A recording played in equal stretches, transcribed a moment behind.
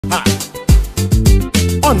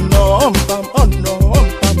Oh no,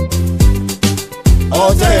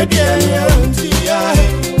 oh dear,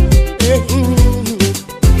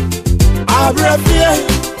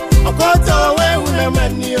 I got away with a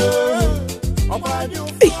menu.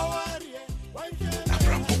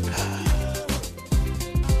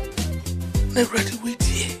 Never ready with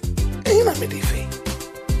you. Ain't I made it?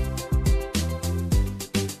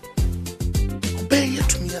 Obey you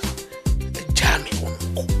to me. A jammy on.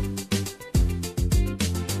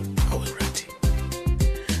 Are we ready?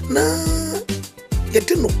 Nah, you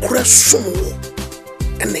didn't crash some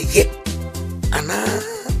and a yet. Anna.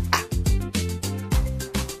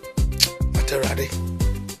 But ready.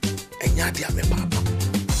 And Yadia, me papa.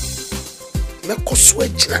 Mako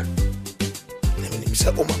swedge. Say,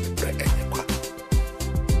 oh, my bread.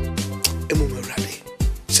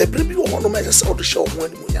 Say, baby, you want to make us out the show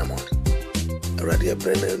when you are already a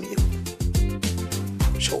brain on you.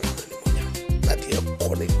 Show when that you're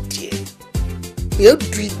calling dear. You're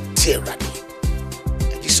doing dear, Raddy.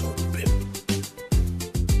 And this old baby.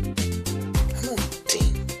 I'm not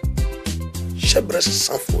thing. Shebra's a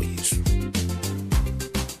son for you.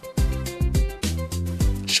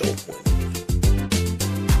 Show when.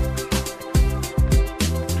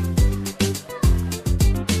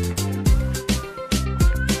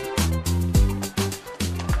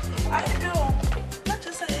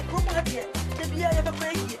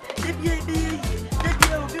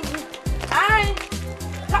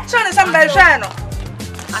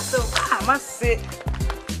 I must say,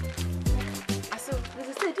 this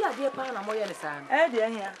is the dear Pan and Moya. Eh, dear,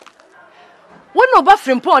 here. One no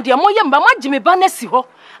buffering pond, dear Moya, but my Jimmy Banesiho.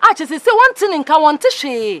 I just say one thing in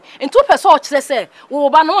Kawantishi, and 2 persons say, oh,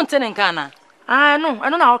 ban one thing in Ghana. I know,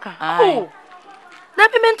 how can. Oh,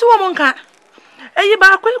 let me mean to a monka. Eh, you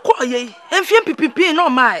back quiet, and fear pipi, no,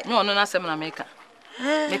 my. No, no, not maker.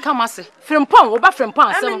 They come, I say, from Pond, or buffering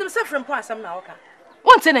pond, I mean, the suffering pond, some now.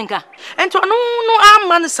 One tenenka, and to no arm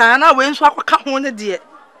man, son, I went so I could come on the dear.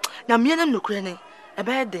 Now, me and no cranny, a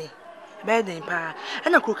bad day, pa,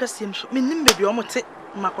 and a cook seems meaning baby almost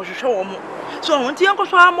my show. So I want to uncle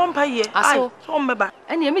so I'm on pay. I saw my back,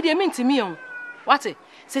 and you mean to me on what it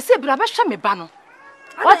says, Brabasha me banner.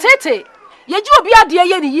 What's it? Yet you be a dear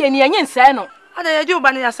yenny and sano. And I do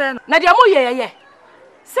banny a son. Nadia Moya,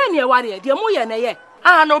 send your warrior, dear Moya,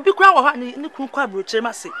 ah, no, be crowd in the Kumawood,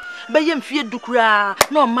 must say. But you fear Ducra,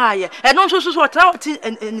 no Maya, and also what out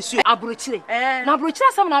and Abrutri. Now,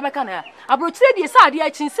 Brutia, some Abacana. Abrutri, yes, I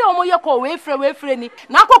didn't say, oh, your call way for away friendly.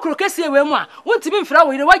 Now, Crocassia, want to be from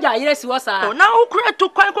with the white yes, was I. Now, cry to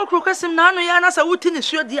Quaco Crocassim, Nano Yanas, I would in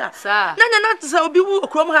sure, dear, sir. None not so be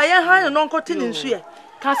crom high and non continue, sure.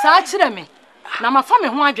 Can't I me? Now, my family,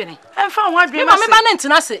 why, Jenny? And found what dream, my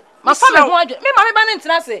maintenance. My family, why, me, my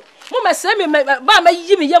maintenance. Mama say me ba ma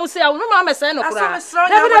yi me yam say no mama say no kura.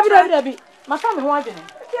 My family who agene.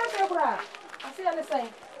 I see you say.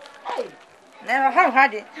 Hey. Never have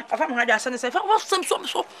had it. I found had Asante say, "What some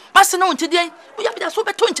so. Master no today. We have been so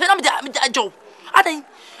beto nche na me jo." Aden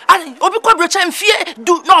obi kwa brocha mfie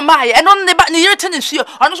do no my and on the back near tennis here.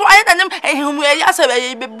 And so I them ya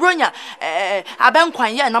say bronya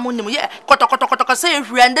abankwan ya na mo nim ye kotokotokotoka say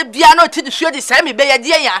hwende bia na oti de the same be ya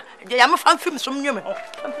de ya me fan film so nweme ho.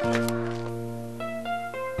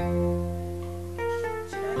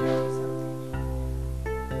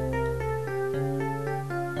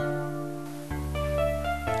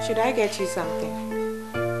 Should I get you something?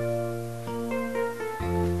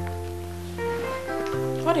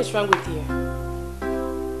 What is wrong with you?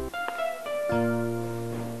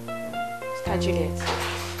 Start, Juliet.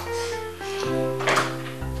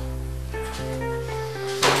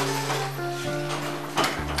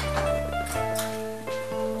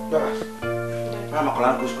 Mama,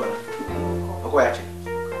 kolan kusko. Oko yache.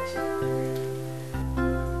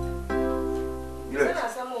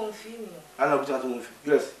 Yes. I know what you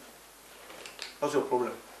yes. What's your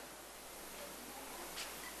problem?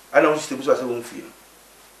 I know what you say won't feel.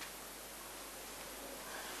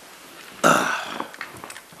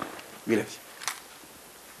 Village.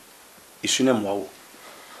 Isune mwawo.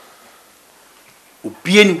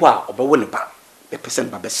 Obi ani wa obawo ne ba. E person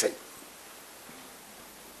ba besen.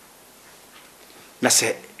 Na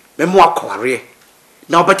se memo akware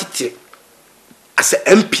na obatete as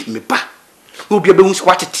MP me ba. Obi abehu so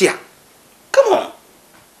watete a. Come on.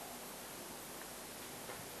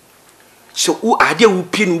 So who ade wo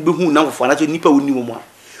pie no behu na wofo na so nipa woni mo a.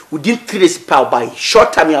 Within 3 days power buy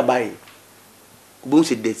short time ya buy. We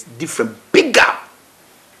say there's different bigger.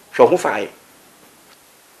 So who fire?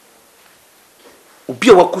 Obi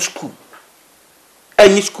a wako school.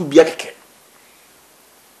 Any school be a keke.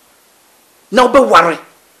 Now be worry.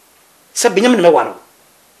 Se Benjamin me waro.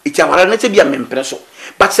 Iti awara na se bia mempere so.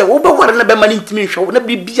 But se wo be waro na be mani ntimi hwe na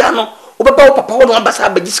bibia no wo be ba wo papa wo no ambasa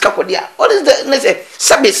abagisika kode a. What is the na say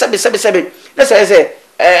sabe. Na say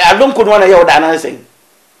I don't go na ya na say.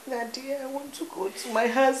 Nadia, I want to go to my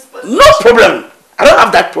husband. No problem. I don't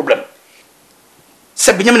have that problem.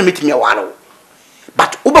 Se Benjamin meet me waro.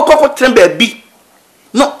 But wo be kokko tremba bi.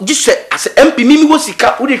 No, just say as MP mimi wo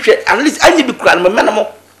sika wo de hwe at least anye bi kura no me na mo.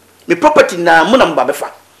 Me property na mo na mba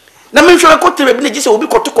befa. Na me hwe ko tere bi na just say obi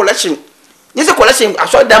ko to collection. Nyese collection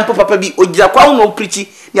aso dan papa bi ogira kwa wo no preach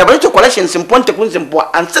ni abale to collection simponte kun simpo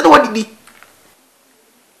anse de wadi.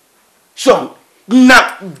 So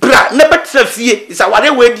na bra na betra fie is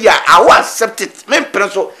aware we dia I will accept it. Me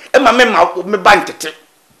preso e ma me bantete.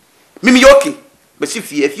 Mimi yoki be si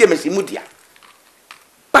fie me si mudia.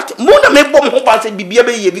 But more than me bomb hope and say bibia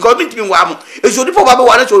be ye because me timi wa mo. E so di papa be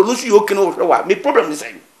wa na so no su yoki no hwe wa. Me problem is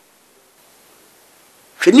saying.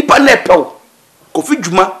 Hwe nipa na epew. Kofi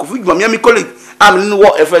Juma me colleague am in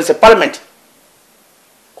what reference parliament.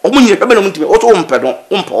 Omunye pe be no mutime. O to o mpedon,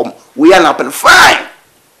 o mpom. We are now fine.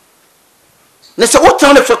 Na se what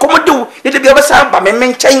time the komodo ne de bia be sa ba me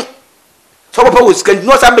nchen. So papa was can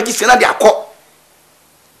no sa be gi sina de akọ.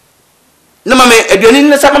 Na mama aduani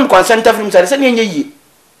ne sa ma consent from say se ne yi.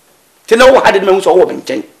 Te na wo had me so wo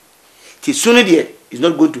nchen. Ti sooner there is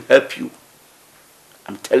not going to help you.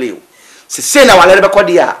 I'm telling you. Say na wale be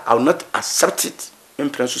kodia I will not accept it. Me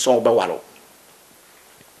prenso so oba walo.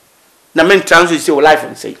 Na men trans say life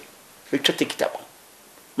and say we try take it up.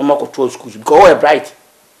 Mama ko to school because we bright.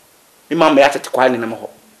 Me mama ya tete kwa ni na ho.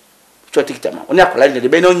 Try take it up. Oni akola de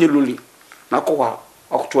be na onye luli. Na ko wa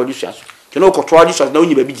akoto additions. Ke no ko to additions na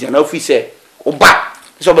onye ba bi gina na ofi say oba.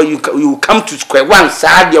 So you come to square one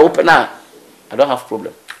side there open na. I don't have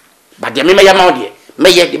problem. But the me ya ma there.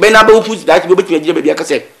 Me ye de be na ba ofu that be betumi agire ba bi aka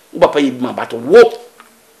say Ubapa yibima but wo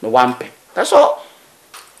me wampe. That's all.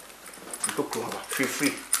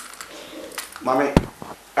 Free. Mame,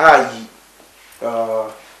 ayi.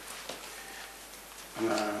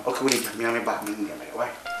 Okay, we need me back me why?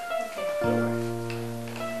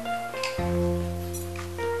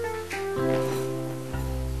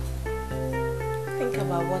 Think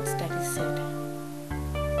about what Daddy said.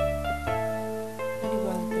 Daddy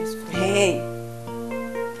wants best for you. Hey,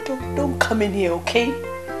 don't come in here, okay?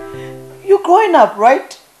 You're growing up,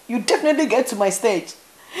 right? You definitely get to my stage,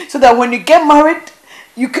 so that when you get married,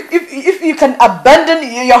 if you can abandon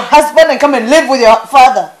your husband and come and live with your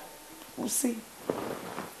father, we'll see.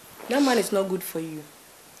 That man is not good for you.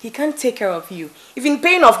 He can't take care of you. Even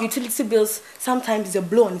paying off utility bills sometimes is a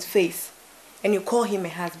blow on his face, and you call him a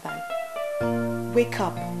husband. Wake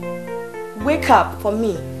up. Wake up. For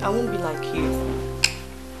me, I won't be like you.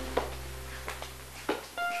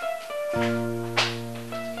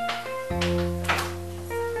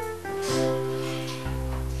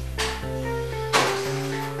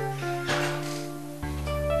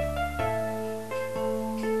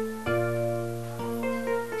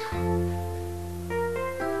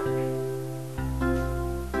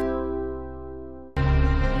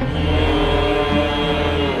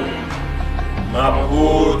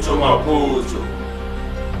 Maputo.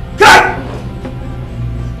 Cut!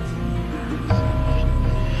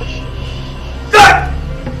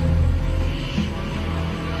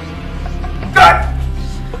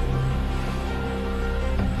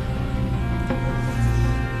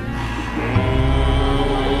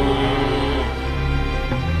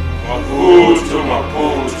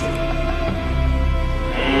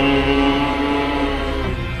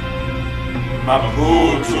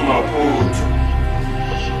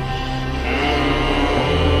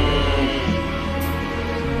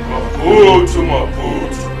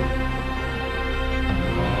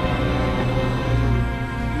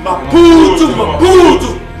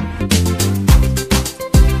 Maputo.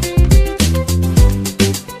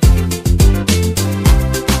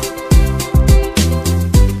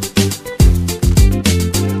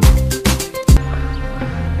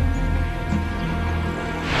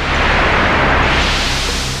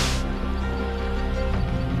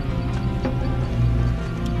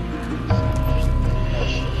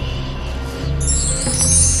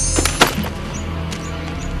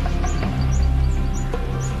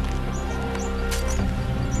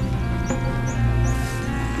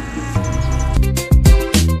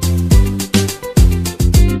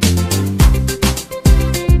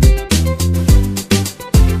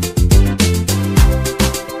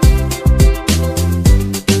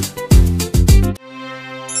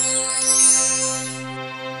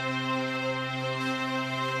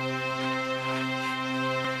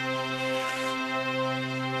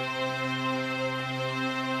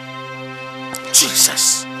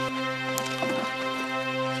 Jesus.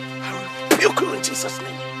 rebuke you in Jesus'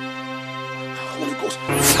 name. Holy Ghost,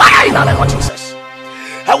 fire in the name of Jesus.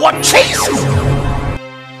 And what Jesus?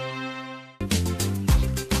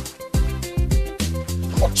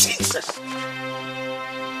 Oh Jesus.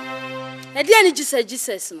 Na dia ni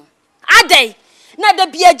Jesus no. Adai. Na da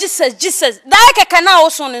bia Jesus. Da keka na wo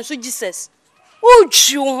so no so Jesus. Wo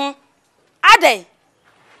twi wo ho. Adai.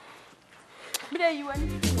 Bide yi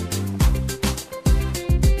wani.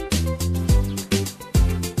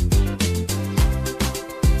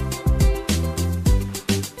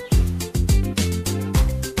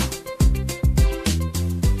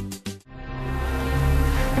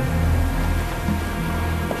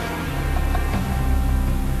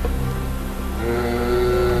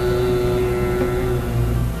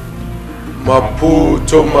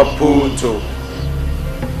 Maputo. Maputo.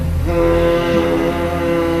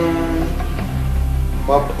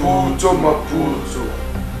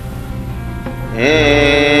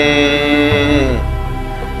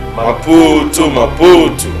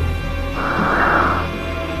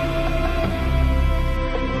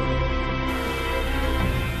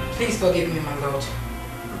 Please forgive me, my Lord.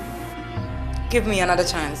 Give me another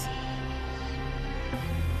chance.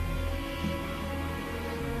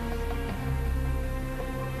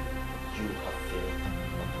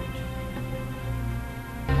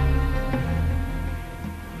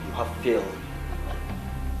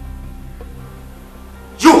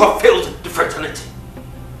 You have failed the fraternity.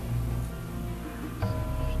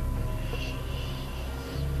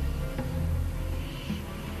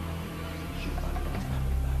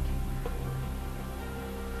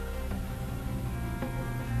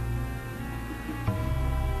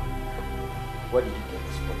 Where did you get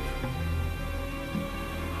this body from?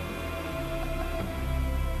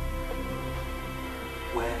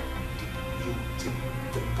 Where did you take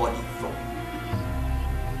the body from?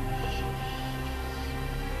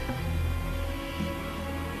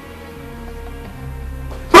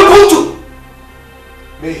 Maputo!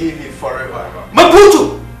 May he live forever. Maputo!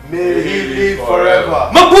 May he live forever.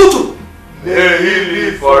 Maputo! May he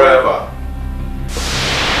live forever.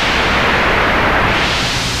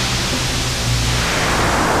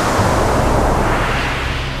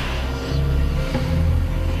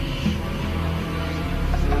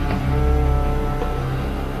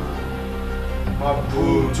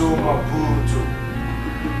 Maputo. Maputo.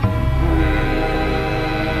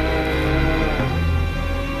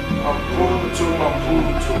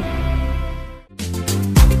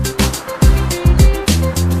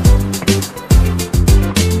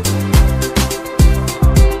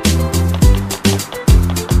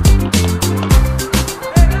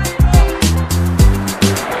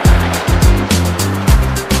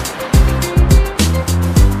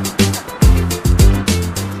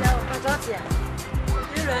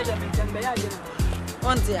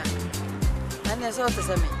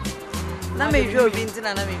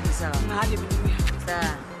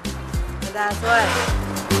 That's why.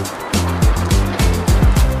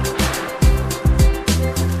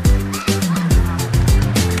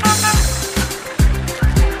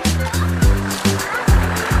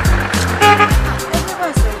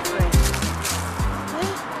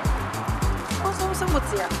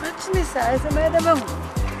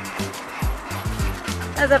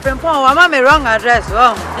 As a friend, I'm on the wrong address.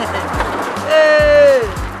 Wrong.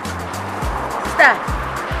 Stop.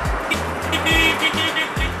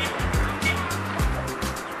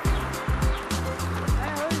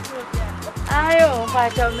 Ayo,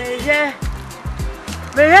 Pacha, me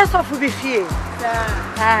rest of be fear.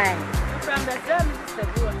 Hi. From the drum,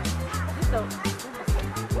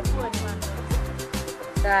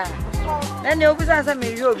 then you go answer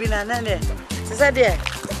me, you'll be an end. Said, dear,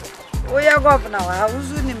 we are governor. I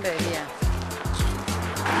was in bed here.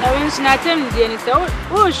 Now, when she not tell me, so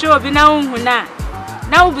who show be now?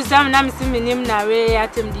 Now, be some name seeming him now, way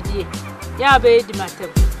at him, did ye? Ya be the matter.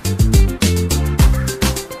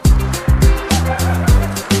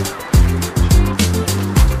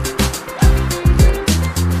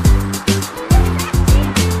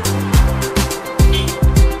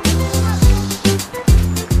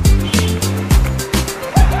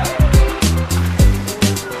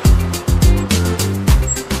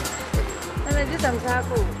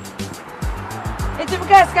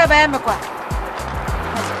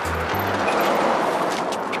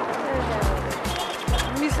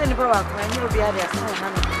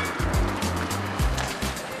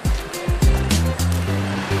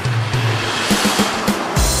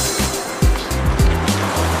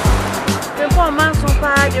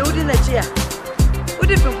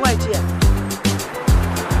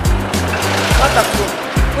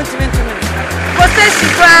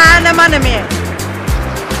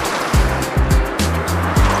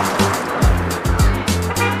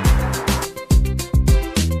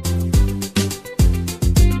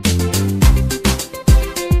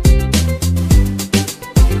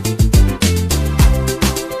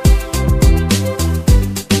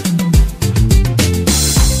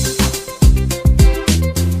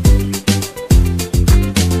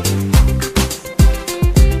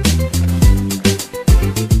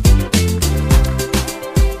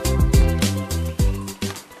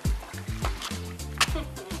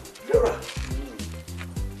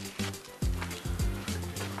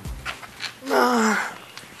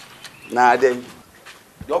 Na dem.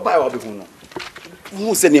 Your buy will be who.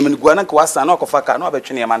 Who send him in Guana Kwasa, no Kofaka, no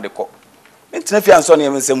between him and the cock. It's not fiance on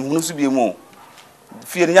him and some who be more.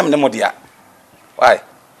 Fear him no more. Why?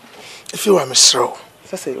 If you are Miss Row,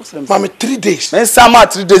 Mammy 3 days. Men some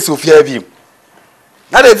 3 days of fear of you.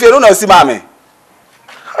 Now if you don't see mammy.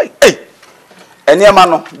 Hey, and your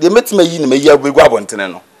man, they met me in a year with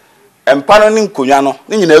Guabontenno. And Panoning Cunano,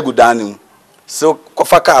 in a good dining. So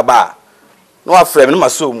Kofaka bar. No afraid, no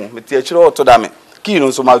assume, with the actual to damn.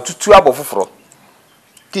 Kino so my 2 above fro.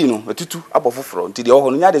 Kino, a 2 above fro, until the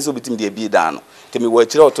whole night is between the be down. Tell me what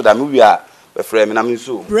to the movie are, the frame and I'm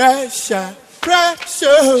so. Pressure,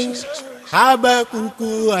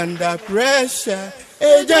 Habakuku under pressure.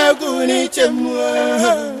 Ejaguni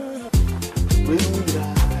chemwa.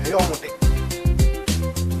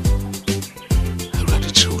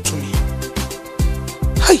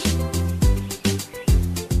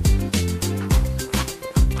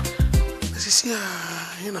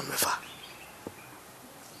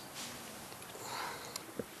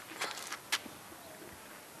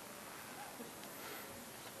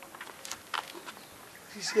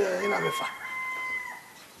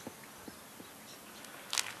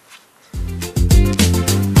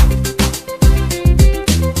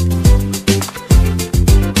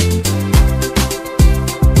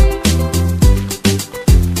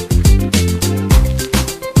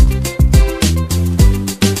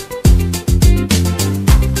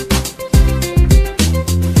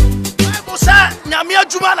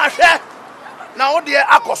 Now, dear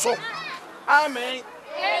Akoso. Amen.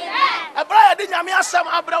 A brother didn't have me some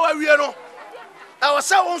Abra. I was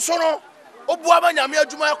so on sono. Obuama Yamia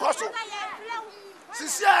Juma Koso.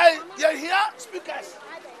 Since you hear speakers,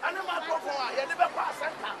 and a microphone, you never pass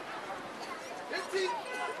center.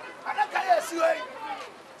 I don't care if you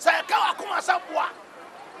say, Kawakuma Sapua.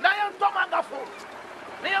 Nayan Tomagafo.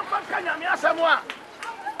 Nayan Pakanya Samoa.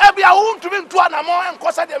 Ebia won't to be to an amount and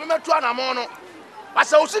Cosa de Metuanamono. But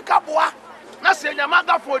so Sikapua. Na se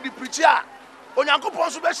nyamaga for the preacher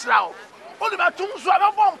onyankopon so be srawo only ba tum so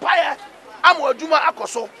abon paye am aduma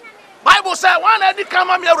akoso Bible say one edi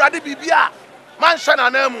kama me awrade bibia man hye na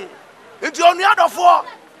namu nti onu adofo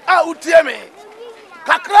a utie me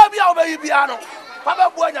kakra bia obayi bia no fa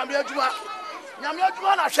ba bu nyame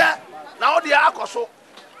aduma na hye na odi akoso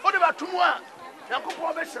only ba tum a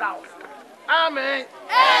nyankopon be srawo amen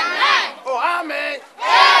amen oh amen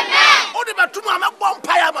amen odi batum amebom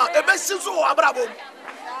paya ma ebesi so abrabom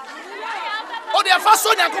odi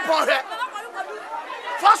afaso nyankopon hwe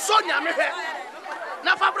faso nyame hwe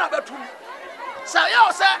na fa bra batum sa ya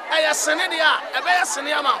o se eyesene dia ebe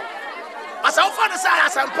yesene ama asa wo fa de sa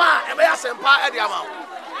yasempa ebe yasempa e dia ama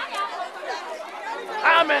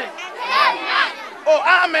amen amen oh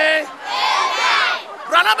amen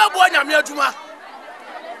brana be bo nyame aduma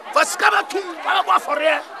Faskaba tum baba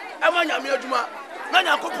fore ema nyame aduma na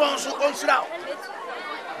nyakopon so onsira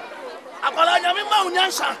akwala nyame ma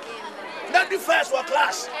unyansa na di first wa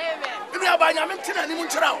class ibi aba nyame tina ni mu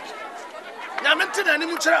nchira nyame tina ni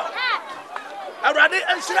mu nchira awrade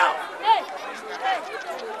ensira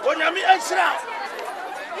o nyame ensira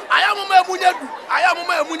ayamu ma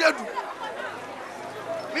emunyadu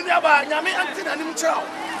ibi aba nyame tina ni mu nchira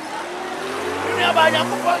ibi aba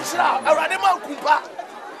nyakopon ensira awrade ma kumpa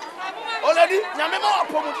already nyame ma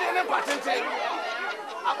opomudi ne patente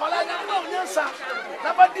akwala nyame ma unyansa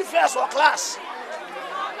na ba di first or class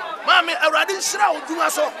mami awrade nsira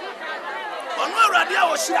oduma so onu awrade a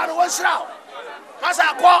wo shira no wo shira masa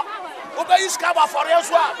akọ obayi ska ba fore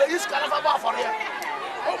so a be iska na ba fore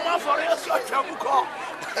o ma fore so twamuko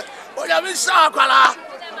o ya mi sa akwala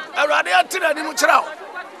awrade atira ni mu kira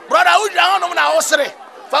brother u ja hono na wo sere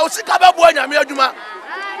fa usika ba bo nyame aduma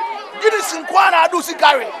gidi sinkwa na adu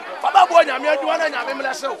sikare Papa boy nyame aduma na nyame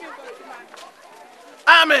mlese o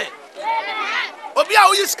amen obi a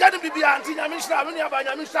oyi sika ni bibia anti nyame shira me ni aba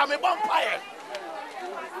nyame shira me bon paye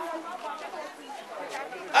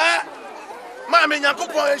ma me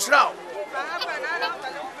nyankopon shira o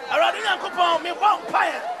ara ni nyankopon me bon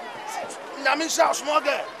paye nyame shira small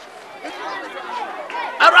girl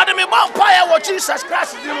ara ni me bon paye wo Jesus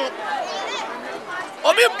Christ di mu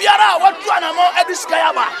obi biara watu anamo ediska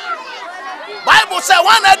yaba Bible say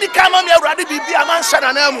one edi kama me awrade bibia man hye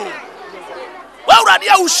na namu wa awrade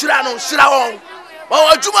a ushira no shira won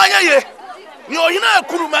wa adwuma ye ni ohina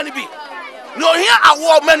akuruma ni bi ni ohia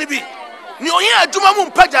awo mani bi ni ohia adwuma mu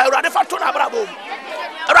mpaja awrade fato na brabo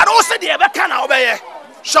awrade wo se de ebe kana obeye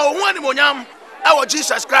hye wo ani monyam e wo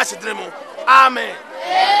Jesus Christ dire mu amen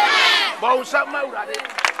amen ba unsa ma awrade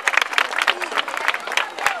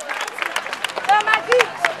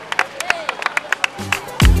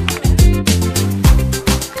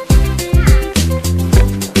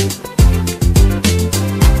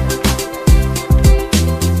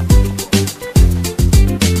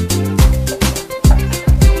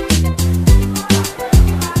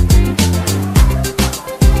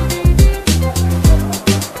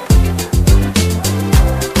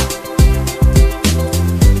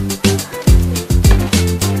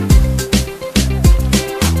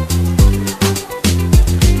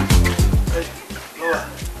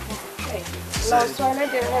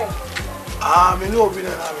Me know be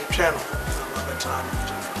na me train. I'm trying.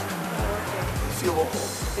 If you go.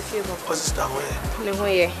 What's this down where? No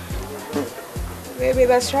way. Baby,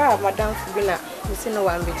 that's right. Madam Fubina. We see no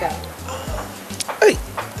one better. Hey,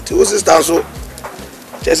 it was this down so.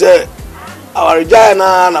 Just say our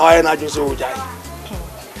Regina now I na just so jai.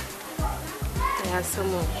 Yeah,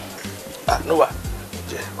 some more. No what?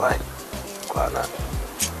 Je, why? Kwana.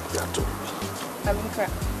 Ya to. I'm cry.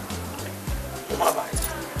 Mama bye.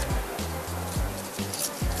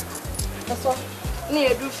 That's all.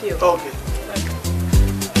 Near do feel. Okay.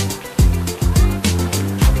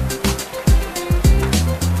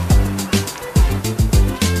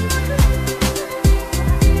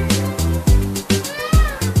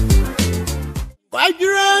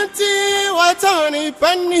 Quadranti, what's on a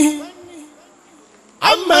penny?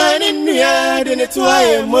 I'm man in the yard and it's why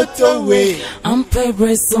a motorway.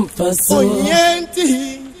 Ampebre some person. Oh,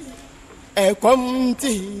 yanti, a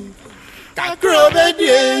comty.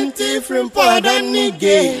 Cacrobedienti from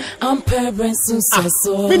Padanige. Ampebre some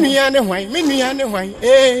so. Miniane wine,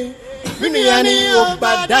 eh? Miniane of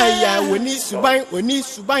Badaya, when he's to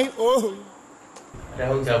buy, oh.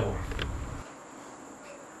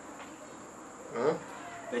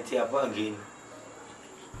 Betty upon again.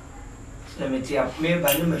 Let me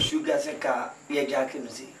buy him a sugar car, be a jacket.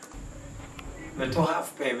 But to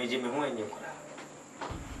half pay me, Jimmy, when you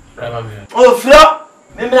cry. Oh, Flo,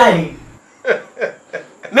 Mimline.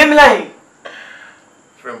 Mimline.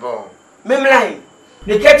 Mimline.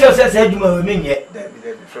 The catcher says, I do my women yet.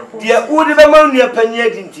 Dear, who the ammonia penny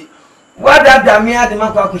didn't he? What that damn me had the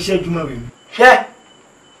Macaco said you marry. Share.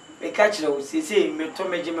 Me catch those, say, me to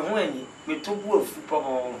me Jimmy when me to wolf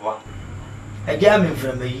for a gammon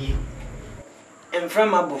from a year. And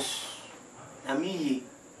from my boss, a me.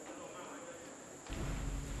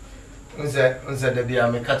 Unse de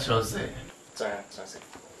bia me catch those.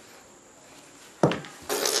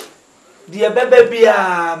 Dear baby,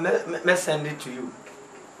 me send it to you.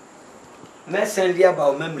 Me send you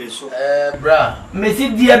about memory so. Bra. Me see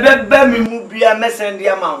dear baby, me be me send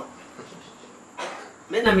you amount.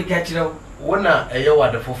 Me na me catch you. Wona eye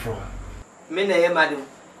wade foforo. Me na ye madam.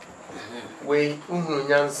 We unhu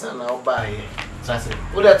nyansa na obaye. Trust.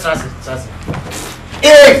 Wo da trust.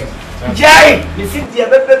 Eh! Jai! Me see dear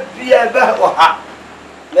baby be ha.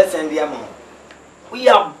 Me send you amount. We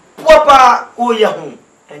are proper o ya hu.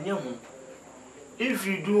 Anya hu. If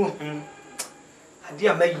you do I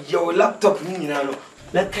dear make your laptop ni na no.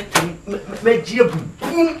 Let me jia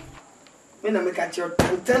boom. Me na me catch your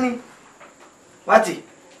tantani. Wati,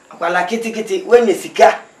 akwala kiti wenye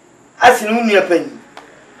sika asinu unu ya penyi.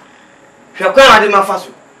 Shakwa ade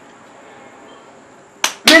mafaso.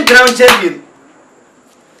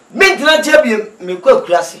 Mintra champion me kwa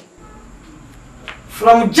klasi.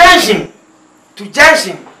 From junction to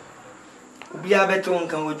junction. Ubi abeto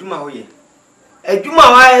nkan oduma hoye.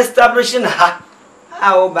 Eduma wa establishing ha.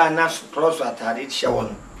 Ha oba na supros atade hye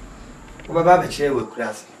wono. Obaba be kire we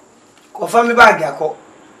klasi. Ko fa me bag akọ.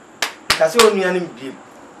 Kasi onuya nim biem.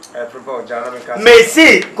 Prepare jana me kasi.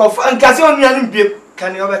 Messi, ko kasi onuya nim biem.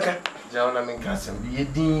 Kan you obeka? Jana me kasi. Ye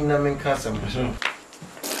din na me kasi.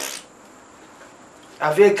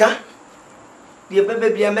 Africa. The baby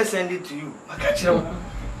be me send it to you. Maka kire wo.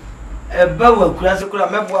 Eba wa kurase kura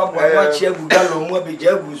mebo abo chi agudalo mo be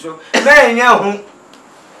jagu so. Na enya ho.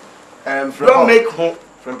 Don't make home.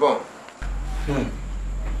 Prepare.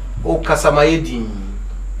 O kasama ye din.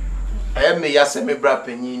 I me yase me bra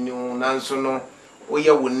panyin no nanso no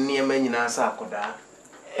oye wonni e manyina sa akoda.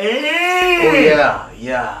 Oh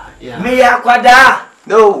yeah. Me akoda.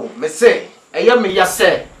 No, me say, me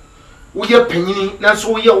yase. Oye panyin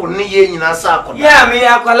nanso oye wonni ye nyina sa akoda. Yeah, me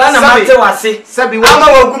akola na mate wase. Sabi ama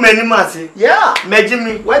wagu manim ase. Yeah.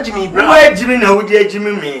 Majimi. Wajimi bra. Wajimi na wudi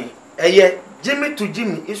ajimi me. Jimmy to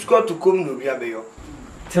Jimmy is got to come no biabeyo.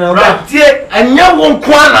 Bra, tie anya won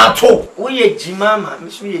kwa na to. Oye jimama,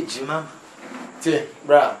 misu ye jimama. Tie,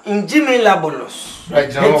 bra. In Jimmy labolos.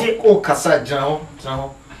 Right, o kasa jaho.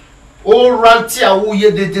 O ranti a wo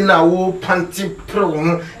ye dedi na wo panti pro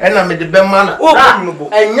no e na me de be mana.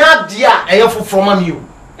 Anya dia eye foforo ma me o.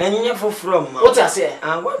 Anya foforo ma. What I say?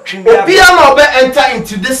 What Obi na obe enter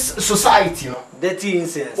into this society no. Dirty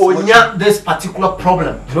incense. Onya this particular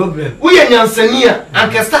problem. We nyansania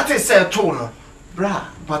and can start say to no. Bra,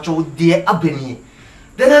 but you dear abeni.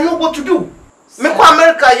 Then I know what to do. Me ko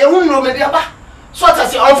America ye hu no me dia ba. So I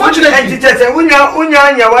say unfortunately entity unya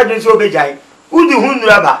anya wadun so be jai. Udi hu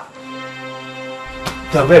nura ba.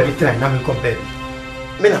 Ta ba bi try na me compare.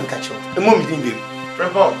 Me na mkacho. E mo mi din bi.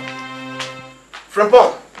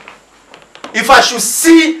 Frempon. If I should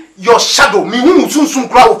see your shadow, me hu sunsun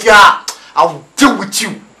kra ofia, I'll deal with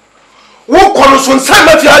you. Wo kono so nsan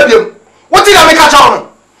ma fi abiem. What did I make a town?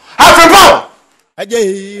 Afro.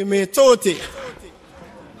 Aje me tote.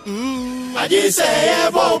 Aje say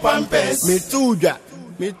bo pampers. Me tuja.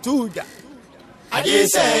 Aje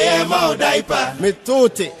say mo diaper. Me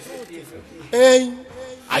tote. Hey.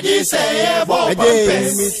 Aje say bo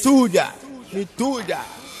pampers. Me tuja.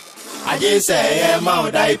 Aje say mo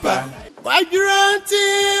diaper. Wajranti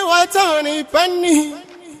watani pani.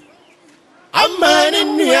 Amani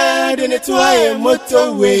niya dene tuaye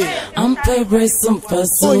motorway. Ampebre some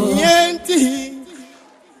person. Onyanti,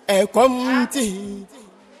 ekwamti,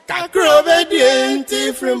 kakrobe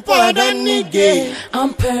dienti from Padani gay.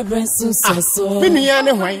 Ampebre some so.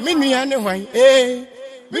 Miniane wine, eh.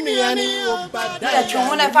 Miniani obada.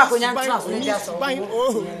 Chumona pa kunya ntuna so ndia so.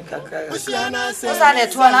 Oceana se. Osane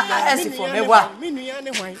tuana asifo mewa.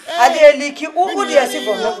 Miniane wine. Ade liki u di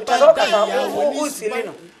asifo mewa. Tado kata u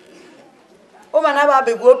silino. O mana ba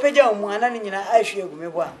be go peja omu ana ni nyina ahwe egu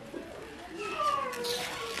mewa.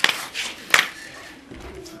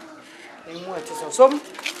 Emu ati so som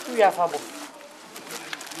tu ya fabo.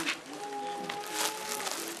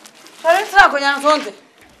 Sare tra kunya nsonte.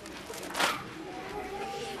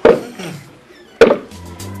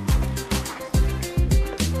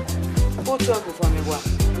 Otu agu for me wa.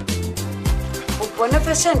 Opo na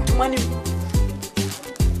patient money.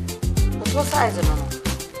 Otu size no.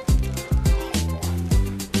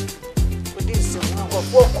 Odisi mo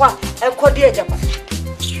ko kwa e ko di ejapa.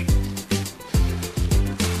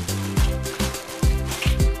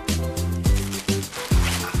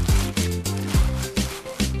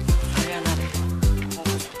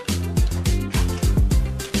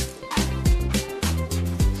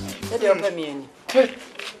 Ede opa mi ani.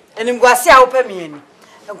 Eni ngwase a opa mi ani.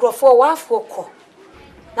 Nkrofo wafo ko.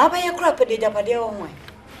 Na ba ye kura pede japade wo ho.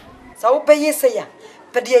 Sa wo be yese ya.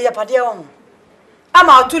 Pede japade wo ho.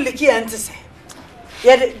 Ama otuliki entse.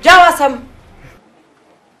 Ye jawasam.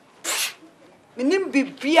 Minim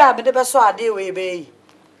bibia me de be so ade we be yi.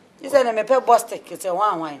 Yese na me pe bostek se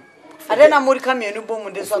wan. Ade na morika mi anu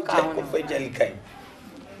bomu de so ka ho. Ko jalikai.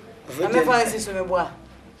 Ame fa nsi so me boa.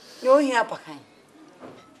 Ni o hia pakan.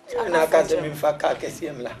 Na ka se mi fa ka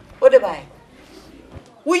kesiem la. O de bai.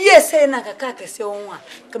 Wo yese na ka kese wo a.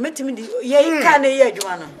 Ka metimi di ye ka na ye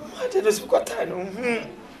adwuma no. Ate do su kwata no.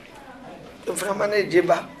 Frama na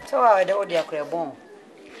jeba. So wa de o de akure bon.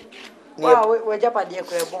 Wa we japa de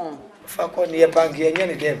akure bon. Fa ko ni bank ye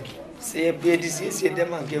nyane dem. Se e be di se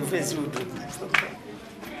dem an ke face wood.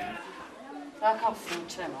 Saka fun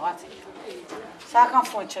chrem wati. Saka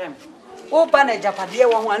fun chrem. O ba na japade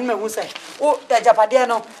wo ho an ma hu sai. O da japade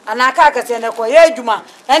no anaka kase na ko ye adwuma.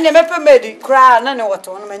 Ene mepe medi kra na ne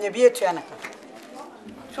woto no manya bi etu anaka.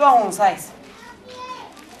 So on size.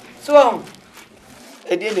 So on.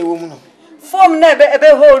 E die le wo mu no. Form na ebe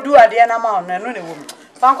hold do ade na ma no ne wo mu.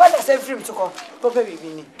 Fa kwa da se film to ko pe bibi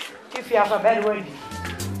ni. If you have a bad word.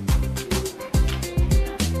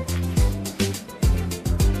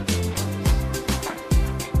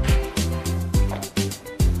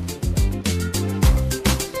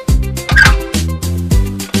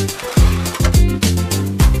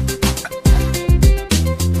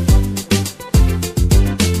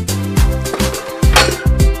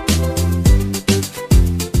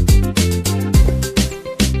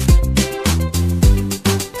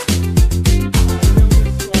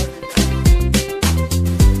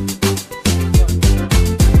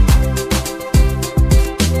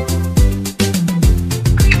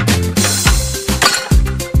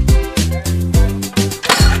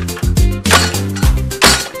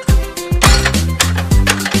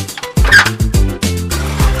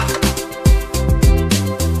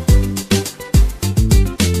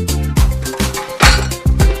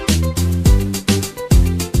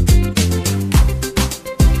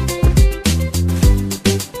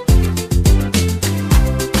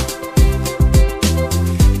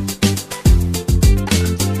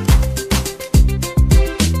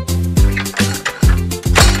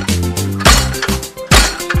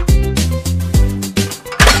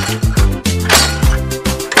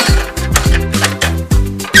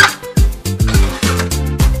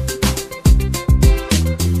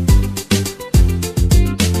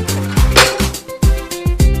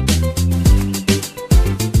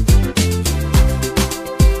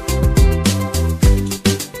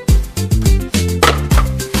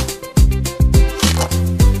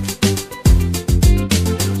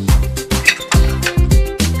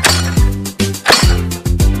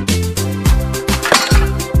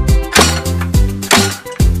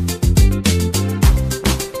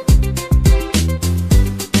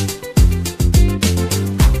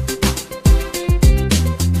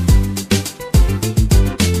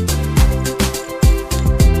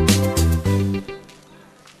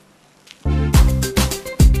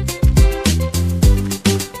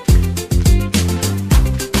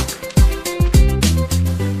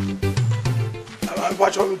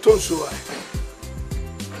 tonso ai.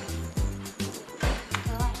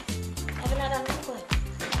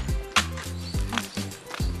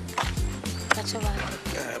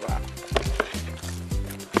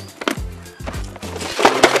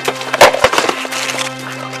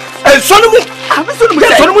 Sonumu,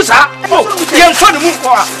 sonumu sa. Oh, yen sonumu ko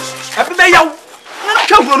a. Abi be yaw. Na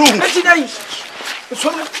ka huru hu. Ati dai.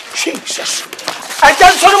 Sonumu, Jesus.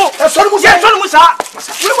 Aja sonumu, sonumu sa.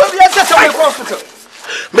 We go be enter to my hospital.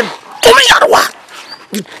 Me come yarwa.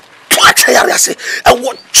 What I say? I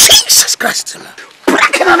want Jesus Christ.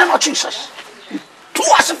 Break in the name of Jesus. To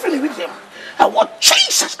us finish with him. I want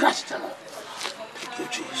Jesus Christ. Thank you,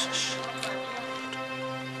 Jesus.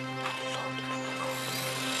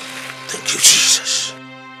 Thank you, Jesus.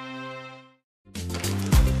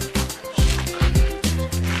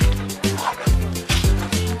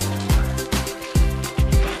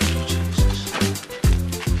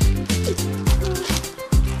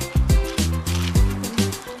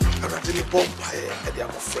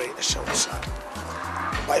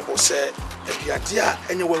 Bible said, if you are dear,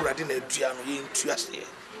 anywhere ready to do you into us here.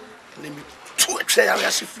 And then two extra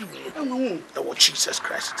free. The Lord Jesus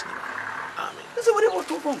Christ. Amen. This is what it was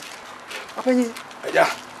to from. Apani. Yeah.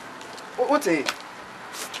 What's it?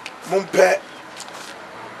 Mumpe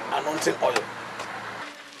anointing oil.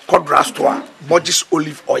 Quadrastua, Borges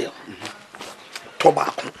olive oil.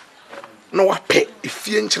 Tobacco. No one pay if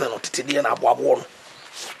you ain't not today and above one.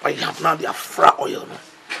 I have now the fra oil.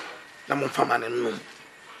 Na mumfaman no.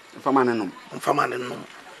 Mumfaman no.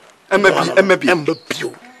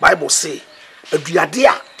 Embe Bible say aduade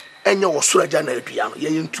a enye osoro agya na aduano ye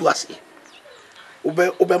yentu ase.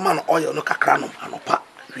 Obe man oil no kakra no anopa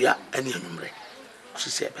wia ene anumre.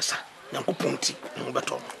 Sisi ebesa. Nyankopon ti no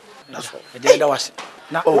beto. That's all. Dey da wase.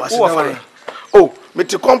 Na oh fine. Oh, me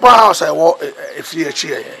to compound house I walk a free a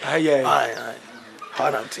chair. Aye.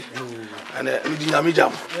 Hananti. And me di nyame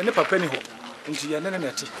jam. Ne papa ni ho. Nti ye ne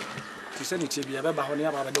neti. Ti se ni tie bia be ba ho ne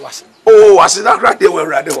aba be de wase. Oh, wase na kra dey we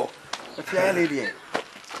rade ho. Fair lady.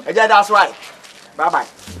 Eja that's right. Bye bye.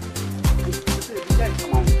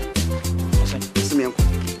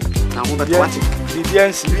 Now who better watch it?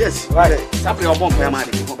 Yes. Right. Sapri or bomb for my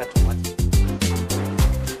who better watch it.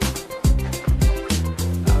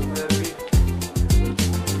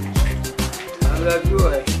 I love you.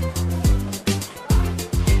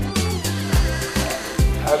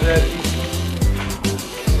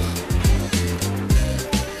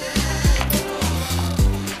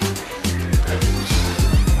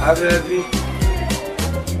 I love you.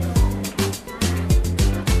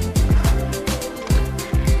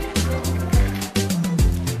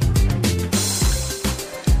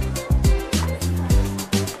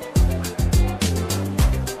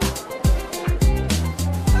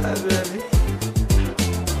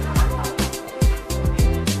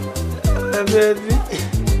 I love you. Baby.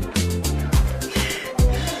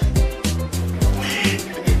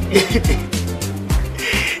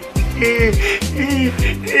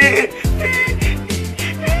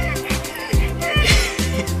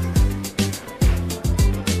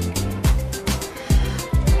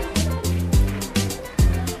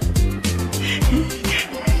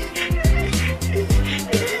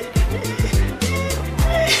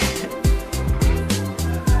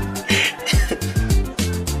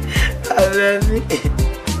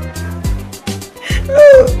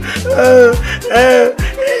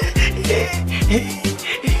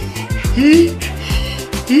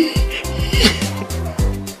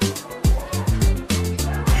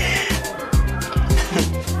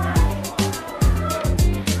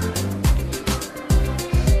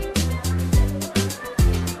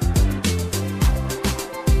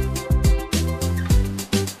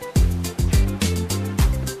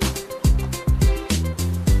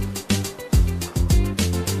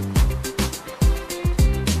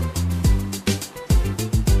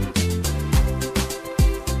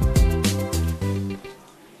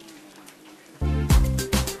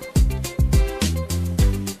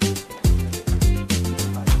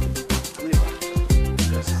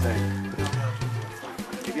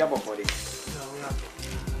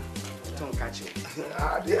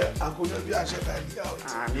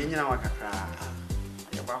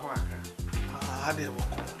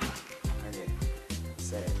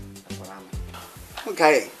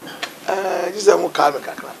 Okay. Just a more calm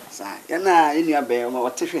kakra. Sa, ya na inu abe o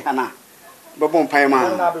wote hana. Bebo mpan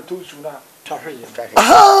ma. Na be to su na tahwe ye.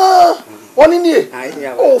 Aha! One in here.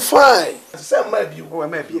 Oh fine. Say ma bi o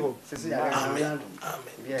ma bi. Sisi ya. Amen.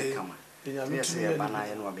 Bi e kama. Yes, ya bana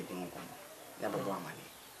ye no abedi nko. Ya bebo amani.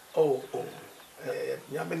 Oh.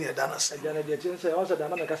 Ya me ne dana se. Ya na de chin se o se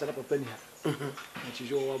dana me kasa na papa ni ha. Nti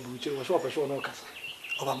jo wa buche wo so pese no kasa.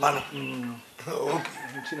 Oh, Papa. Okay.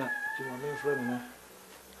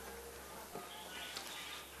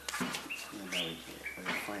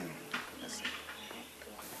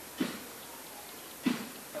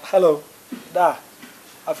 Hello, da.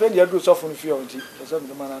 I friend you do something for you.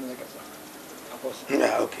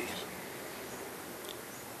 Yeah, okay.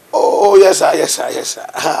 Oh, yes, sir.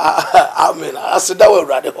 I mean, I said that was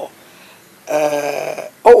radical.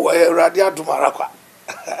 Radio Dumarakwa.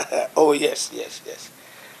 Oh, yes.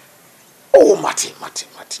 Oh, Mati.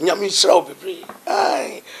 Nyami Shrao Bibri.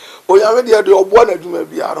 Aye. Oh, you already had your one at you,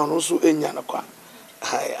 maybe I don't know, so in Yanaqua.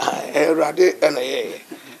 Aye, Radi and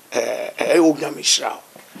Nyami Shrao.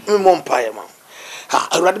 Mompire, ma'am.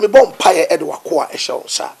 I read me bompire Edwaqua, a show,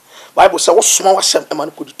 sir. Bible says, what small sem a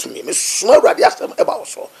man could to me. Miss Small Radiasam about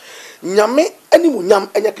so. Nyame, any munyam,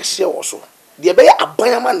 and you can see also. The Bay a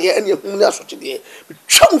Bayaman here and your Hunas today.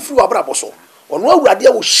 Chum through a braboso. On one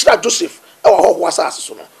Radia will shra Joseph, our was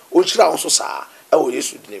assassin. O shra also, sir. Oh,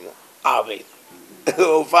 yes, with name. Ave.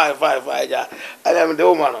 Oh, fine. I am the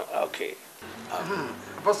woman. Okay.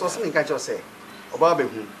 Apostle, something can just say. Obabe.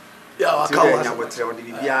 Yeah, I can't with the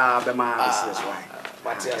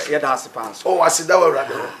but that's the pants. Oh, I see that were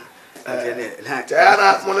rather.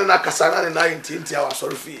 Diana, Monina Casana in 19th hour,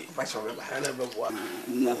 sorry, fee. I never won.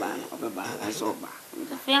 I saw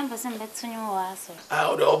the film person that's in your ass.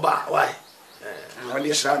 I'll do why?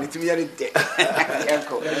 Only shouting to me. Yo.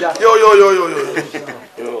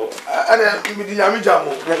 And then you be the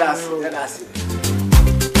Yamijamo. Let us.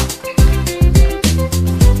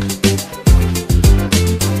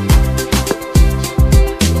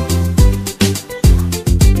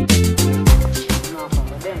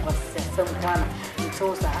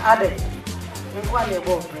 Ade, nkwa na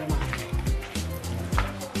ebo prema.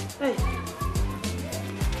 Hey.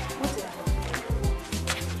 What's it?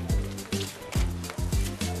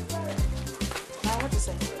 Now what is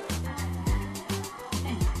it?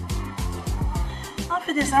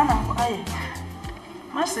 After this ana aye.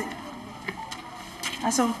 Mercy.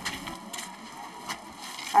 Aso.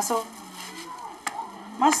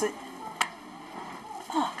 Mercy.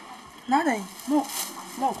 Ah, nada aí. Mo.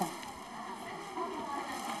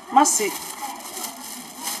 Mercy.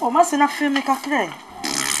 Oh, Mercy na filme kakre.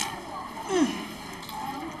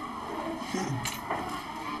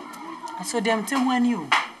 So dem te wani you.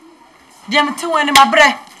 Dem te wani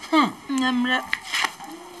mabre. Nyamre.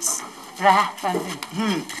 Ra, family.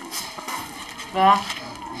 Ra.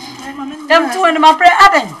 Dem te wani mabre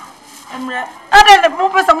aden. Emre. Aden mo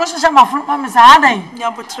pesa mo shisha mafru ma misa aden.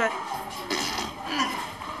 Nyabotre.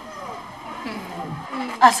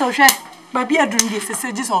 Aso hwe. Baby adunde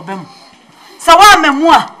sese ji so obem. Sa wa memu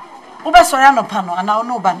a wo be so ya no pa no ana wo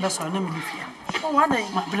no ba be so na me fia. Oh wa dai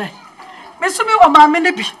mabre. Me so me wa ma me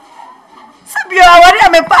ne bi. Se bi awari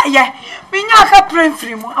me pa ye. Me nya aka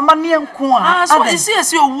premfiri mu amane enko a. So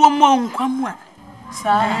esi owo mo nkwa mu a.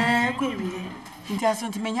 Sa ko wi. Nti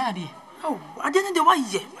Asante me nya ade. Oh, ade ne de wa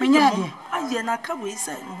ye. Me nya ade. Aye na ka we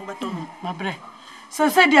sai no ho beto no. Mabre. So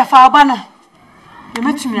se dia fa aba no. Me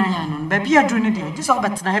matumi anya no. Baby aduru ne de. Ji so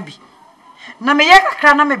betena ha bi. Na me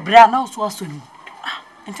yakakra na me bra na so asoni.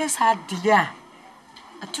 Ente sa dile a.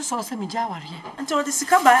 Atu so se me ja ware. Ente wo de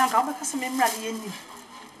sika ba ya ka ba se me mra ne ni.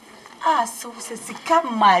 So se sika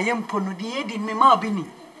ma ye mpono de edi me ma obi ni.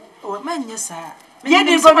 O ma nye sa. Ye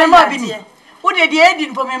di po me ma obi ni. Wo de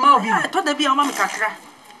edi po me ma obi ni. To da bi o ma me kakra.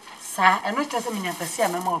 Sa eno tese me nya pese a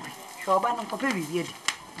me ma obi. Hwe oba no papa bi edi.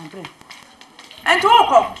 Mpre. Ente wo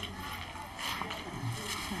ko.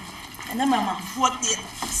 Ana mama what there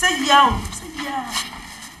say ya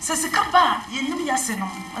say se kapa ye nim ya se no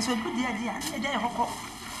aso ku dia dia e dia hokko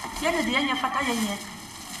ye ne dia nya fata ye nye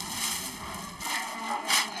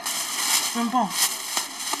Pon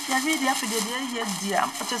ya vi dia fe dia ye dia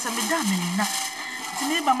o che se me da me na ti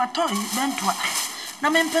me ba matoi bentoa na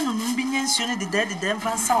me mpe no bi nya nsuo ne de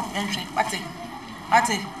mfa nsa o enhwe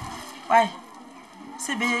ate why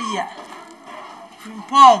se be ye ya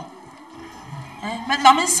Pon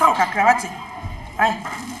na me saw kakra wate ai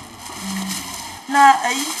na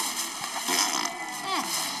ai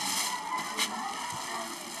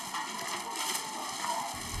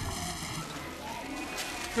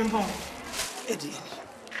Pon Edi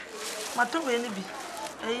mato we ni bi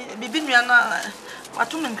ai bibi nua na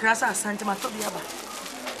mato me nkra sa Asante mato bi aba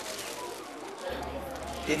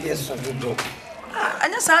Edi so do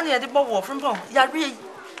anya sa na ye de bowo Pon ya re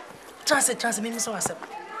trans me so asem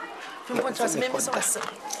Pon trans me so asem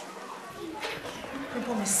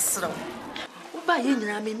Pon me sra Uba ye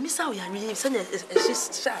nyina me misa o ya re se na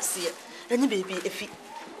shase ani baby efi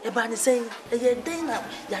e ba ni sen e ye den na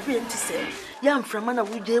ya re nti se ya mframa na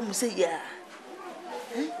wuje mu se ya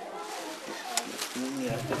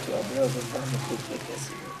to a brother from the football.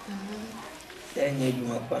 Then you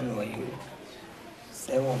do a pan or you.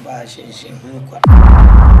 Say one bash and she who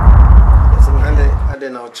I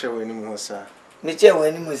don't know chair anymore, sir. Niche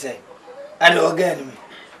when you say, I know again.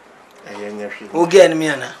 Again,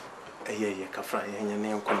 Miana. A year, Cafra, and your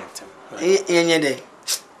name connect him. In your day.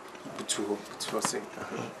 But you was it.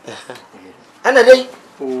 Another day.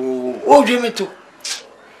 Oh, dream it too.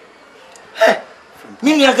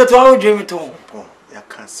 Mimi, I got to our dream it all. You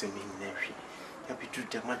can't see me, Navy. You be true,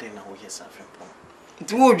 the mother now, yes, I've been.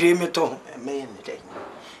 Two dream it all. A man a day.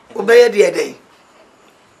 Obey the day.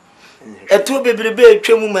 A two baby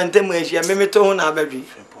trim and temway, I made to own our baby.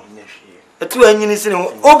 A two onions in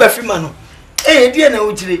over Fimano. Eh, dear,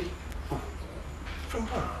 no, today. From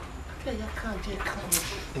home. I can't get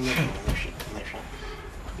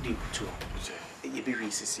you too. You be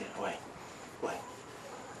racist here. Why?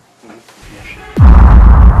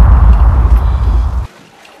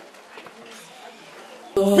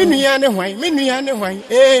 Miniane why,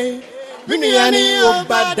 eh? Miniane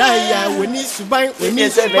Obadaya, when he's subai,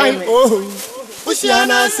 oh.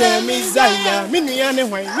 Usiana say Mizaya, Miniane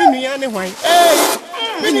why, eh?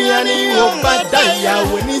 Miniane Obadaya,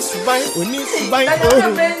 when he's subai, oh.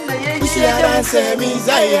 Usiana say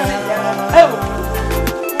Mizaya.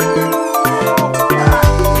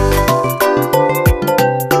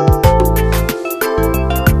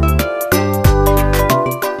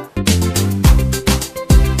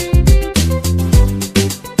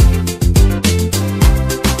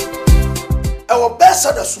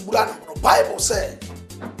 Said the Suburan Bible said,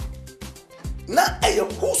 "Na a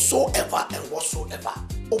whosoever and whatsoever,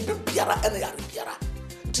 obi biara and yari biara,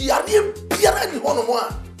 diari biara ni hono mo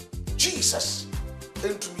Jesus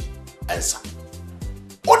into me answer.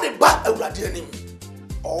 Only ba awurade anim,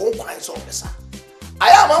 o kwan so besa. I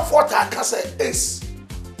am on 40 aka say ace,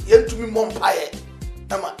 yentumi mompaye,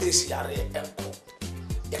 na ma ace yare enko.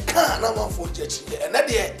 Ye kan na man 40 achi, e na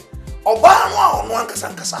de oba no ono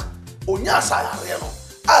ankasa. Onya sayare no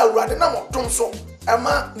awurade na modom so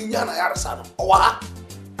ema ninya na yaresa no owa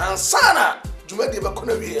ansana dwumade be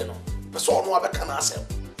kona wie no pese ono abeka na asem.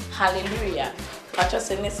 Hallelujah. Pacho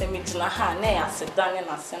se ne se mitina ha na ya sedane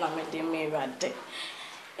na se na me de me rade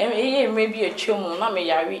me bi atwom na me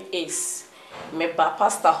yare ace me ba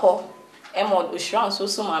pastor ho emo osran so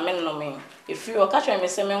so ma me no me. If you catch me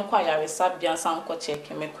say me nkwa yare sabia san ko check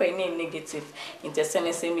me kwa ni negative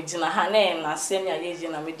intesene say me gina ha na se na ye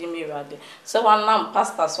na me di me rade so one nam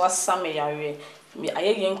pastors was some yare me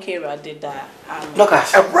aye yenke rade da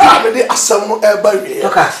Lucas e bra me dey asem no e ba wie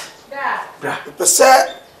Lucas bra pe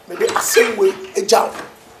say me dey asem we e jaw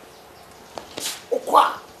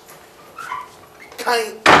okwa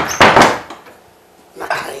kind na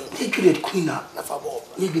kind you great queen na fabo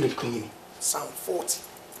you great queen Psalm 40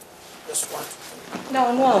 Just one.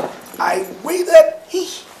 No. I waited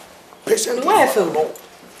patiently for the Lord.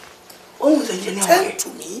 Turned to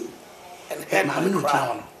me and heard my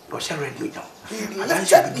cry. He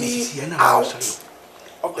lifted me out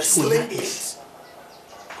of the sling pit,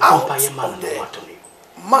 out of the mud.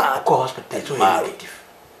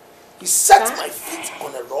 He set my feet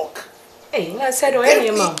on a rock. Gave me a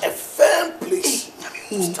firm place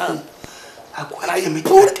to stand. And I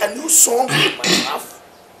put a new song in my mouth.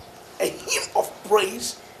 A hymn of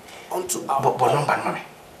praise unto our God.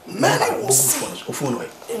 Many will see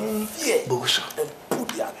and fear and put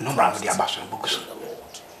their trust in the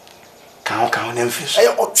Lord. I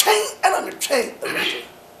am trained and I'm trained.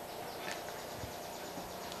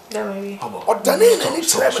 Any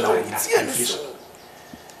trouble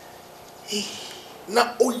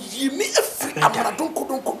now, oh, you me a free. I'm not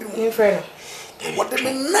don't be friend. What the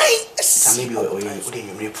night is maybe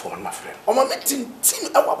you for my friend. Oh, my meeting team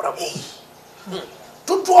our bravo.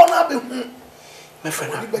 To draw now be my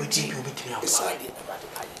friend. I will be beside it.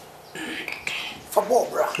 For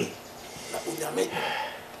Bobra. Na unyame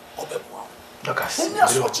obebwa. Lucas. Enya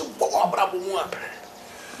so chi bo bravo mu a.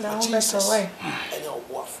 Na o beso way. Enya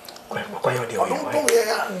obo af. Kwa yo de o. Don't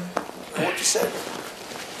ya. What you said.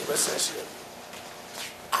 The best here.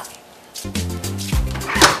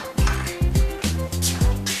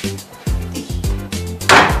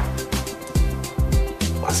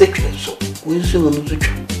 Secret so we so no to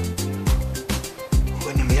twa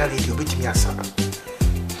when me ya lady obetimi asa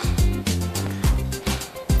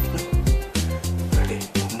ready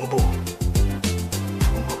mobo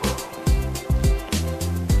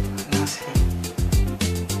nasi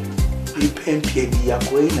we pempie dia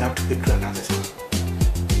ko na to get na nasi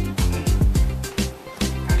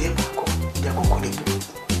ali ba ko dia ko le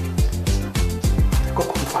bu ko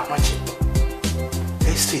fa ma chi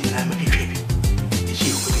e si na me di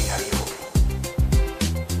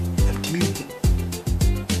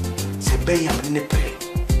obey am ne pre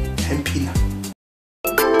empina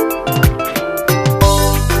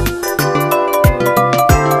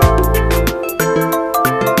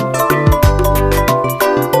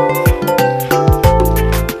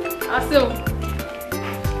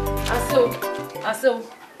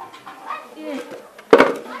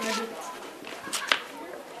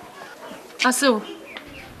Aso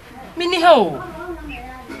mini ho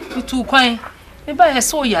itu kwan me ba ye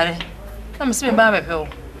so yare na me se me ba bepe o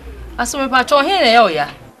aso me pa cho he na ye o ya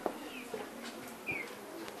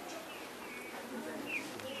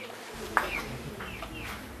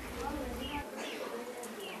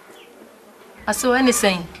aso any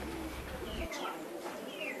sen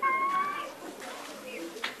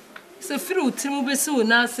se firu timu be se o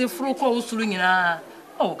na se furu ko usuru nyina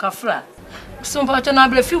o ka fra so pa cho na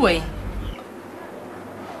bre fi we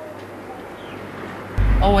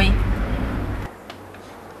Oi.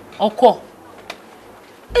 Oko.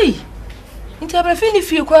 Ei. Nti abrafi ni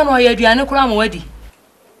fie kwa no ya aduane kura ma wadi.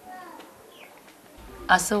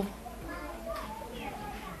 Aso.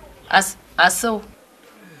 Aso.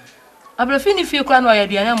 Abrafi ni fie kwa no ya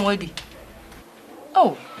aduane ma wadi.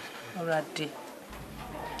 Oh. Already.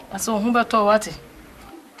 Aso hu beto wate.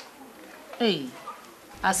 Ei.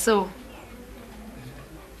 Aso.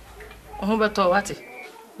 Hu beto wate.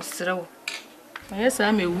 Sirawo. Yes,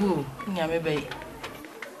 I'm a woo, Yammy.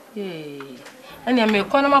 Yea, and I may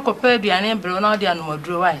call my compared the animal now the animal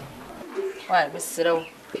drew. Why, Miss Row?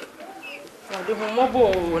 I do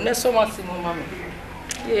mobile, not so much, mamma.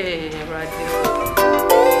 Yea, right.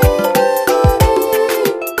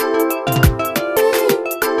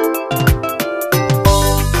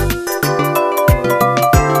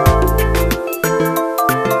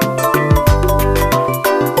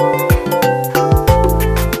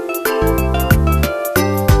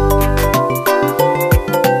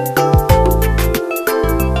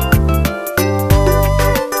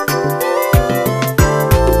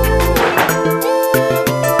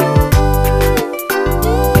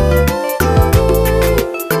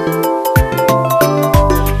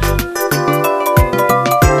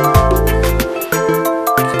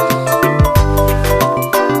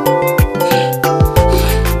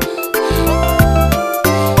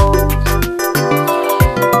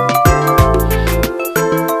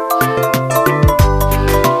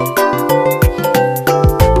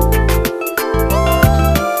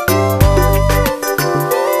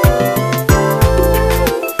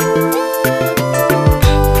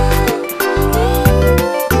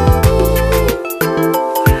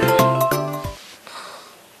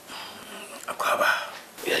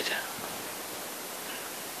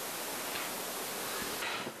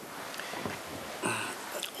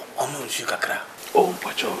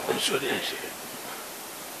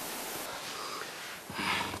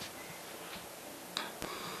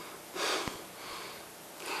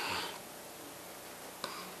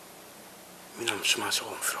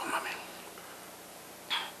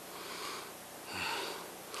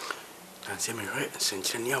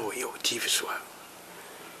 Senchania wo yo TV so a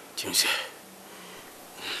tinse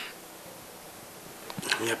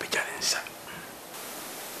me apejarensa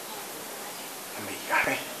me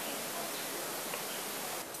yare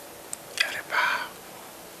ba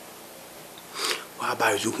wa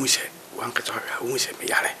ba yu hu se wan ka tawa hu se me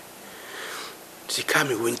yare sika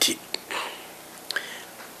me wonti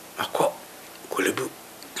akọ kolebu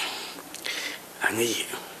anyi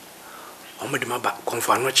omede maba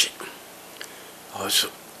konfa nochi also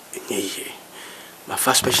my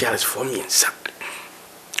first specialist for me and sack.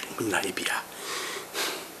 Naibia.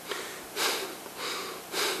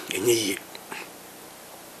 Any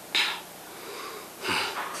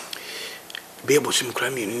Babo sim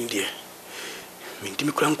crammy in India.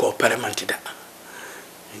 Mintim cram called Paramantida.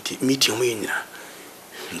 And meet your winner.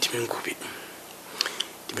 Intimate copy.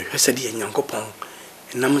 The Professor and young copon,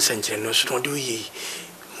 and Namasan, no strong do ye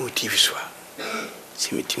motive swa.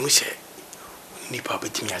 Simitimus. Ni papa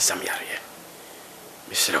timi asam yare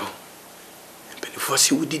mesrew benefo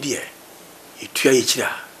si wudi de etua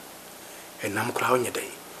yekira enam kra onye dan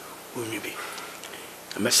onwibi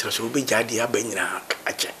mesrew so be jade abanyina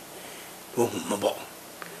ache wo hu mobo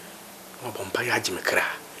mpa ya agime kra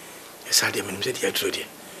esa de menim se de aturo de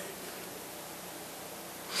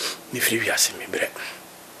ni firi wi asem bre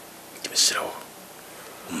mesrew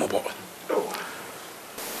mobo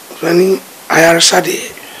rani ayar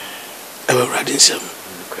sade ever reading some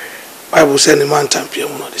Bible said the man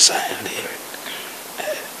champion on the side.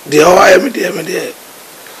 The hour I am there, the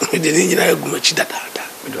engineer Gumachi that.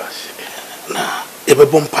 Now, ever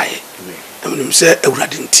bompire. I mean, say a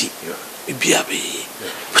reading tea. Be a bee.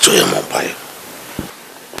 But I am umpire.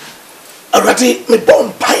 already me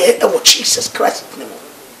born pie e wo Jesus Christ name.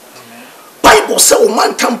 Bible say o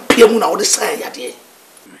man tam pia mu na wo de san yade.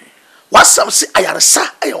 Wasam say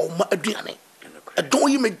ayaresa aye o ma aduane. Edon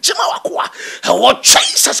yi me jima wakoa e wo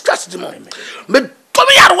Jesus Christ name. Me do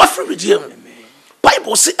me yar wa free with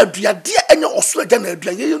Bible say aduade enya oso agya na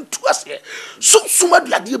aduane ye ntu ase. Sum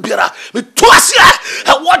aduade biara me to ase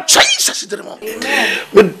e wo Jesus name. Amen.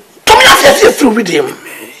 Me do me afia free with him.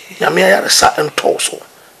 Ya me ayaresa ento so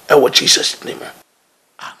e wo Jesus name.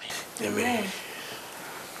 Amen. Amen.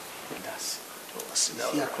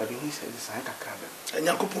 Ya kwadi ni se san kakra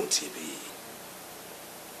enya kopon tie be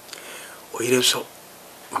o yire so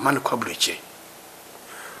mama ne kwabreche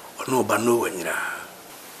ono oba no wanyira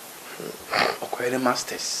okwere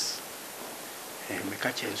masters me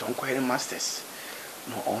ka che so okwere masters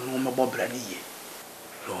no ono me bobra ni ye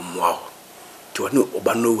no mo to ono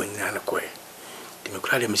oba no wanyira ne kwe ti me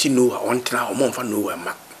kura de me si no a on tra o mo mfa no wa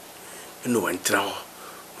ma no wan tra o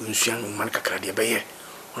nsuan man kakra de be ye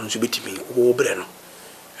on so betimi wo bre no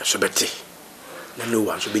so beti na no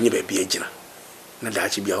one so be nye ba agina na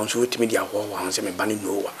daachi bia on so wetimi dia ho ho se me bani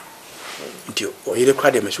no wa nti o yire kwa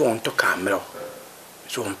de me so on to camera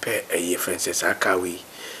so on pe eye Francis Akawi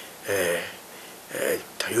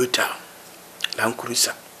Toyota Land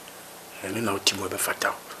Cruiser ni na otimo be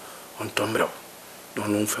fata on tomro no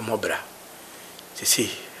no mfe mobra sisi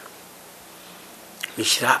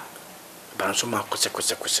mishira ban so ma kose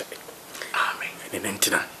amen ni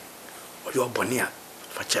nentina o yo bonia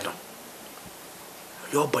fachano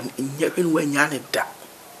yo bon nyawen wanyane da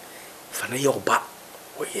fana yo ba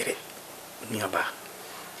wo yire ni aba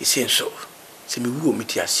isenso se mi wu mi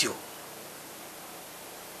ti asio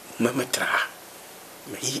mametra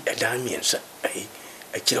me yi adam yensa ai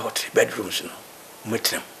akire hotel bedrooms no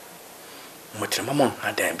metrem mamon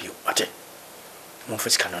na dan bio ate mo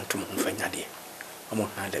fisika no ntum mo fanya de mamon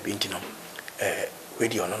na da bi ntino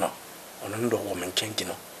wedi ono ndo wo menkenti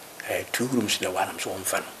no 2 rooms na wanam so on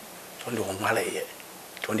fano so ndo on wala ye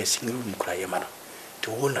to ndo single room kura ye mana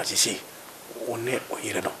to wona sisi one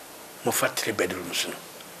oyire no mo fa 3 bedrooms no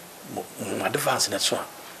mo advance na so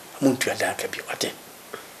mo ntua da ka bi ate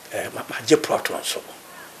ma je plot on so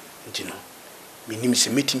ntino minim se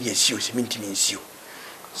metimi esio se mentimi ensio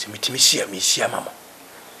se metimi sia me sia mama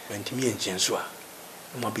mentimi enjenso a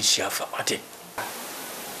mo bi sia fa ate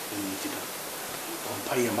ntino on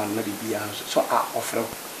pa ye man na di bia so a offer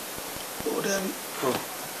o dem pro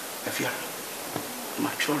afia ma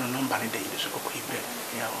choro number ni dey so ko ibe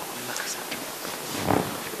ya o na kasa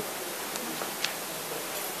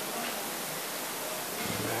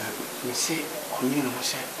mi se o mi no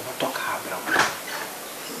se o to ka abra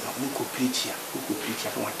na mu ko preachia ko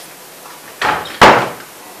wat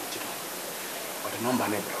o de number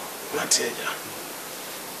ne bro na teja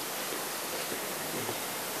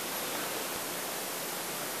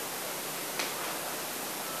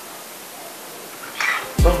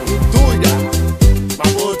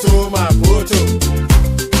Mapoto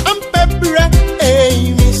Ampebre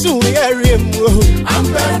mi suya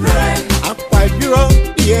Ampebre Aquadro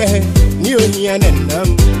yeah new hianenam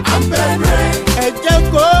Ampebre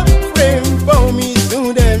ejako frame for me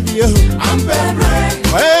soon and view Ampebre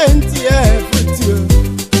went yeah futu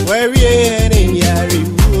where we any yari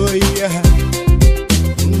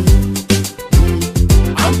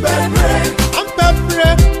Ampebre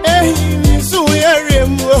mi suya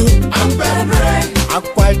Ampebre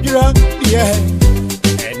Aquadra, yeah,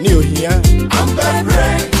 and you here. Ampebre,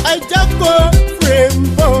 I just go frame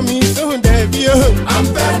for me so that you.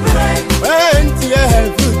 Ampebre, went yeah,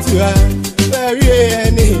 futua, very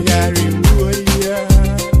any area.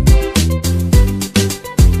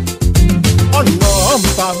 Oh no,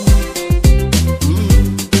 Pam.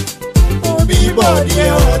 Oh, be body,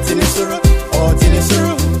 hot in the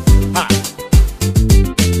syrup, ha.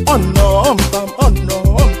 Oh no, Pam, oh no.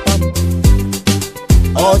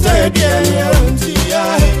 Oh, dear,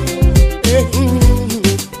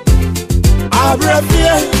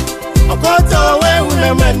 Abrafia, I got away with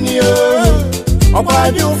a menu. Oh,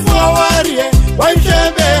 why do forward here? Why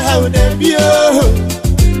shall be how they be?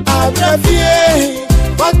 Abrafia,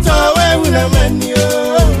 got away with a menu.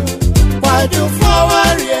 Why do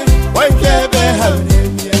forward here? Why shall be how they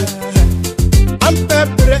be?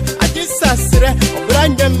 Ampebre, I just sassre, or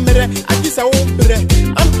brandem, I just a wombre.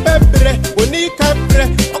 Ampebre, when he capre,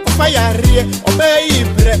 or fire, or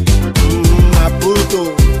baby, Maputo.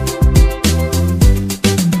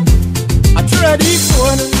 I tried each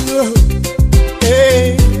one,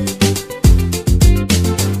 hey,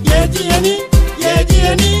 yeah, Jenny.